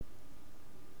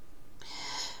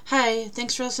Hi,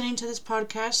 thanks for listening to this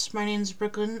podcast. My name is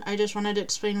Brooklyn. I just wanted to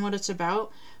explain what it's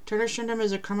about. Turner syndrome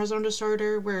is a chromosome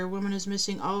disorder where a woman is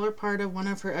missing all or part of one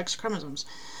of her X chromosomes.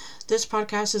 This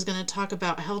podcast is going to talk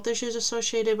about health issues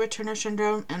associated with Turner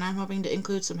syndrome, and I'm hoping to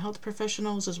include some health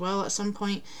professionals as well at some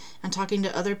point and talking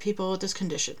to other people with this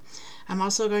condition. I'm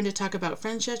also going to talk about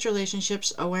friendships,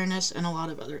 relationships, awareness, and a lot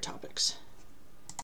of other topics.